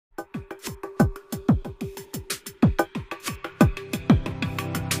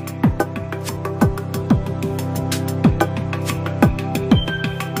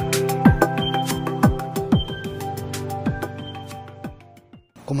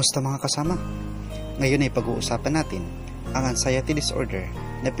Kumusta mga kasama? Ngayon ay pag-uusapan natin ang anxiety disorder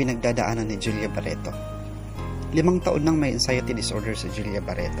na pinagdadaanan ni Julia Barretto. 5 taon nang may anxiety disorder si Julia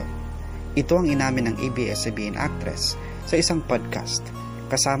Barretto. Ito ang inamin ng ABS-CBN actress sa isang podcast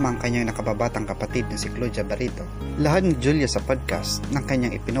kasama ang kanyang nakababatang kapatid na si Claudia Barretto. Lahad ni Julia sa podcast ng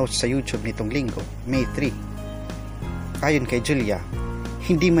kanyang ipinost sa YouTube nitong Linggo, May 3. Ayon kay Julia,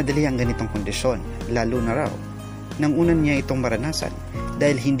 hindi madali ang ganitong kondisyon, lalo na raw nang una niya itong maranasan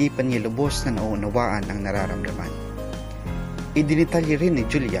dahil hindi pa niya lubos na nauunawaan ang nararamdaman. Idinetalye rin ni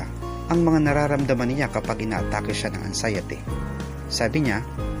Julia ang mga nararamdaman niya kapag inaatake siya ng anxiety. Sabi niya,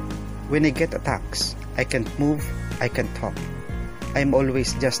 "When I get attacks, I can't move, I can't talk. I'm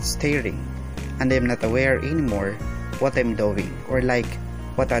always just staring and I'm not aware anymore what I'm doing or like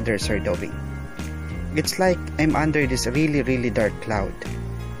what others are doing. It's like I'm under this really dark cloud.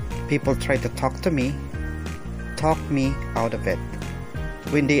 People try to talk me out of it.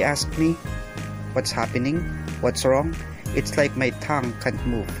 When they ask me what's happening, what's wrong, it's like my tongue can't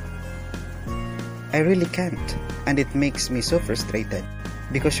move. I really can't, and it makes me so frustrated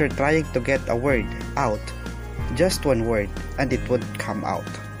because you're trying to get a word out, just one word, and it would come out."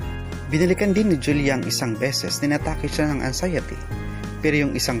 Binalikan din ni Julia ang isang beses na inatake siya ng anxiety, pero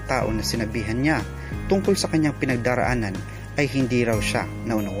yung isang tao na sinabihan niya tungkol sa kanyang pinagdaraanan ay hindi raw siya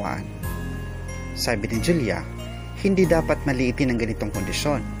naunawaan. Sabi ni Julia, hindi dapat maliitin ang ganitong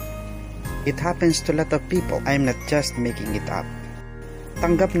kondisyon. It happens to a lot of people. I'm not just making it up.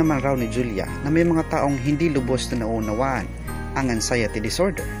 Tanggap naman raw ni Julia na may mga taong hindi lubos na naunawaan ang anxiety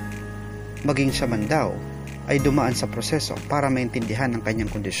disorder. Maging siya man daw ay dumaan sa proseso para maintindihan ang kanyang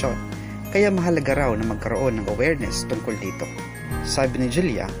kondisyon, kaya mahalaga raw na magkaroon ng awareness tungkol dito. Sabi ni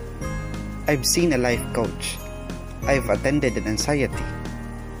Julia, "I've seen a life coach. I've attended an anxiety.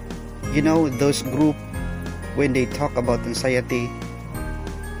 You know those group when they talk about anxiety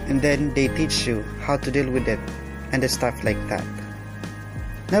and then they teach you how to deal with it and the stuff like that."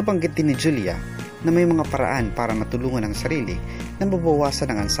 Nabanggit din ni Julia na may mga paraan para matulungan ang sarili na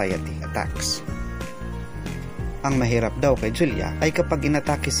mabawasan ang anxiety attacks. Ang mahirap daw kay Julia ay kapag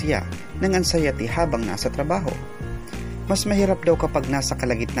inatake siya ng anxiety habang nasa trabaho. Mas mahirap daw kapag nasa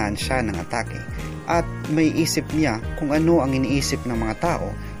kalagitnaan siya ng atake at may isip niya kung ano ang iniisip ng mga tao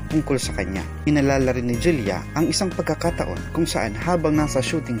tungkol sa kanya. Inalala rin ni Julia ang isang pagkakataon kung saan habang nasa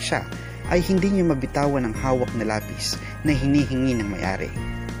shooting siya ay hindi niya mabitawan ang hawak na lapis na hinihingi ng may-ari.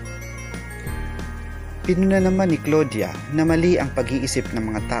 Pinuna naman ni Claudia na mali ang pag-iisip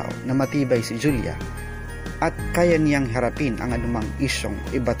ng mga tao na matibay si Julia at kaya niyang harapin ang anumang isyong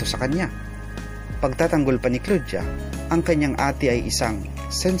ibato sa kanya. Pagtatanggol pa ni Claudia, ang kanyang ate ay isang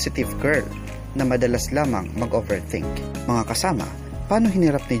sensitive girl na madalas lamang mag-overthink. Mga kasama, paano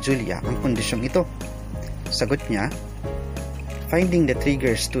hinirap ni Julia ang kondisyong ito? Sagot niya, "Finding the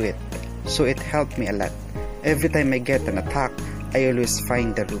triggers to it, so it helped me a lot. Every time I get an attack, I always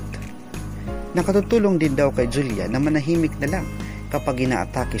find the root." Nakatutulong din daw kay Julia na manahimik na lang kapag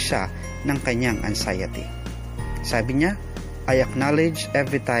inaatake siya ng kanyang anxiety. Sabi niya, "I acknowledge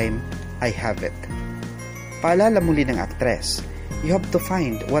every time I have it." Paalala muli ng aktres, you have to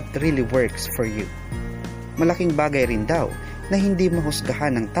find what really works for you. Malaking bagay rin daw na hindi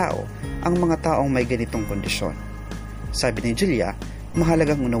mahusgahan ng tao ang mga taong may ganitong kondisyon. Sabi ni Julia,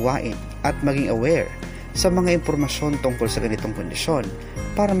 mahalagang unawain at maging aware sa mga impormasyon tungkol sa ganitong kondisyon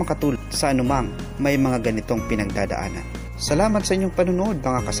para makatulong sa anumang may mga ganitong pinagdadaanan. Salamat sa inyong panunood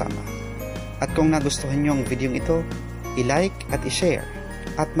mga kasama. At kung nagustuhan niyo ang video ito, i-like at i-share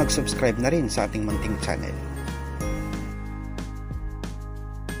at mag-subscribe na rin sa ating munting channel.